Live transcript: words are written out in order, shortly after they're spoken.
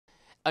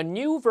A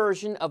new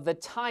version of the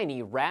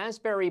tiny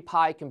Raspberry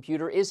Pi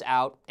computer is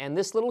out, and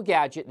this little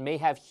gadget may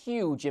have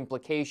huge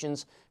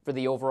implications for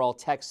the overall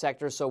tech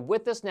sector. So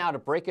with us now to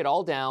break it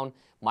all down,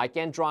 Mike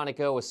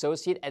Andronico,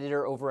 Associate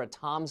Editor over at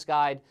Tom's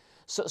Guide.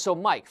 So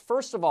Mike,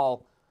 first of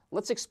all,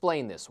 let's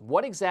explain this.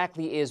 What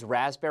exactly is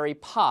Raspberry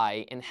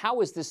Pi, and how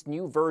is this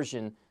new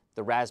version,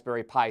 the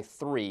Raspberry Pi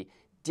 3,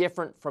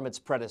 different from its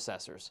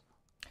predecessors?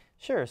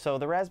 Sure. So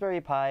the Raspberry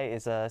Pi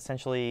is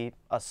essentially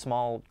a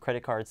small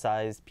credit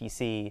card-sized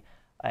PC,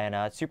 and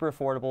it's super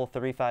affordable,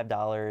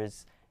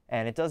 $35,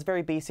 and it does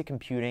very basic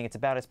computing. It's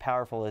about as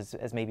powerful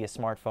as maybe a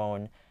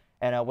smartphone.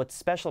 And what's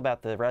special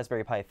about the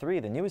Raspberry Pi 3,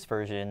 the newest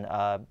version,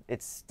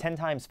 it's 10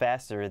 times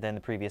faster than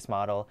the previous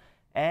model,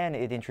 and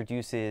it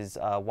introduces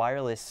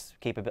wireless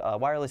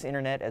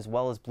internet as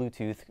well as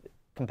Bluetooth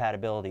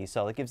compatibility.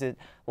 So it gives it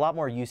a lot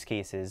more use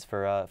cases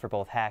for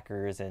both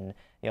hackers and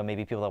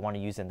maybe people that want to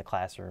use it in the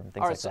classroom,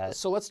 things like that.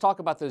 So let's talk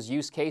about those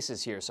use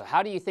cases here. So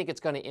how do you think it's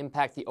going to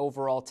impact the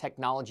overall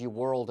technology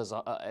world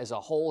as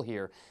a whole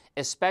here,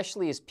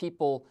 especially as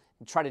people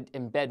try to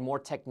embed more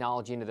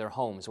technology into their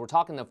homes? We're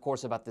talking, of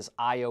course, about this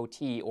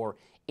IoT, or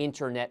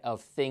Internet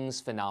of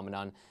Things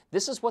phenomenon.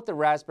 This is what the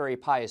Raspberry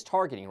Pi is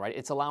targeting, right?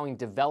 It's allowing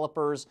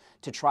developers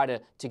to try to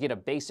get a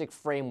basic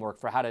framework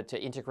for how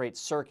to integrate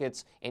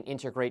circuits and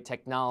integrate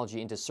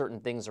technology into certain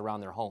things around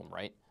their home,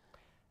 right?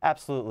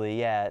 Absolutely,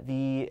 yeah.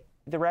 The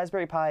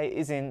Raspberry Pi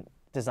isn't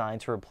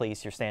designed to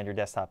replace your standard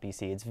desktop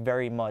PC. It's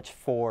very much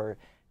for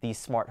these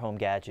smart home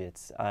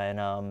gadgets.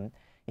 And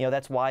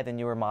that's why the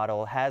newer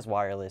model has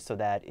wireless, so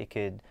that it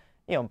could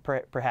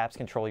perhaps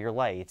control your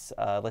lights.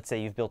 Let's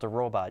say you've built a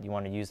robot, you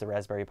want to use the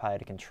Raspberry Pi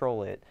to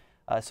control it.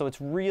 So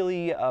it's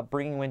really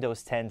bringing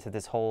Windows 10 to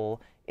this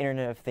whole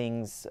Internet of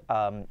Things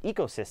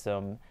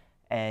ecosystem,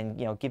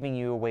 and giving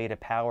you a way to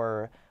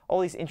power all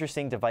these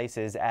interesting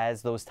devices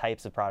as those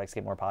types of products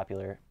get more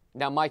popular.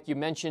 Now, Mike, you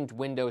mentioned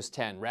Windows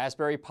 10.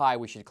 Raspberry Pi,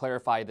 we should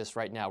clarify this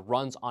right now,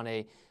 runs on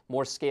a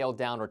more scaled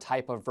down or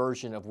type of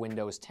version of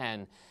Windows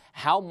 10.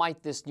 How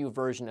might this new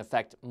version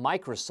affect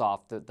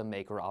Microsoft, the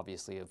maker,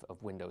 obviously, of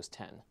Windows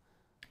 10?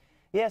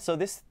 Yeah, so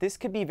this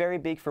could be very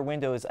big for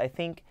Windows. I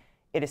think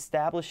it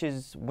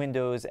establishes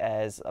Windows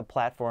as a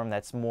platform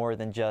that's more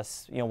than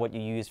just what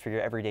you use for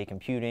your everyday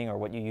computing or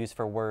what you use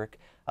for work.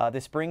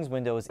 This brings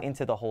Windows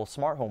into the whole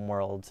smart home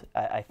world,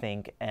 I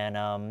think,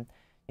 and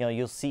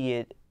you'll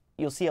see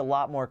a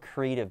lot more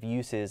creative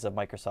uses of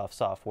Microsoft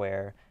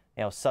software,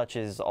 such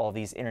as all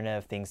these Internet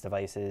of Things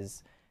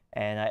devices.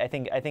 And I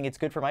think it's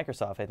good for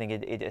Microsoft. I think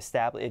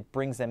it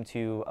brings them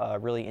to a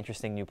really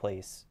interesting new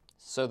place.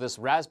 So this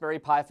Raspberry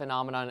Pi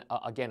phenomenon,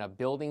 again, a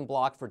building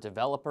block for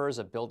developers,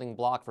 a building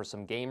block for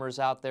some gamers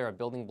out there, a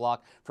building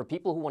block for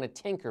people who want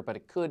to tinker, but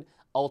it could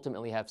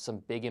ultimately have some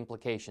big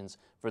implications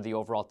for the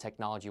overall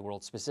technology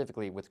world,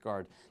 specifically with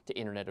regard to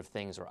Internet of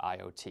Things, or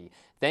IoT.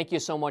 Thank you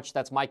so much.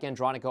 That's Mike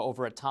Andronico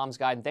over at Tom's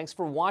Guide. And thanks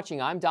for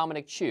watching. I'm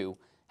Dominic Chu.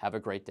 Have a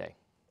great day.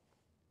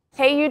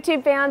 Hey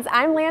YouTube fans,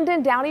 I'm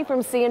Landon Downey from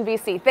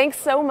CNBC. Thanks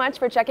so much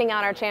for checking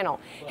out our channel.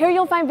 Here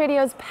you'll find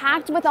videos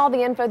packed with all the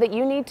info that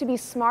you need to be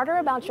smarter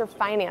about your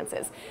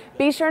finances.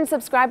 Be sure and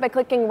subscribe by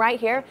clicking right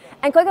here,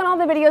 and click on all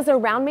the videos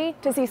around me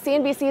to see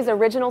CNBC's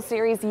original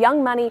series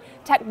Young Money,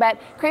 Tech Bet,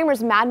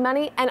 Kramer's Mad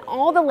Money, and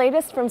all the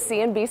latest from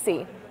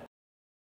CNBC.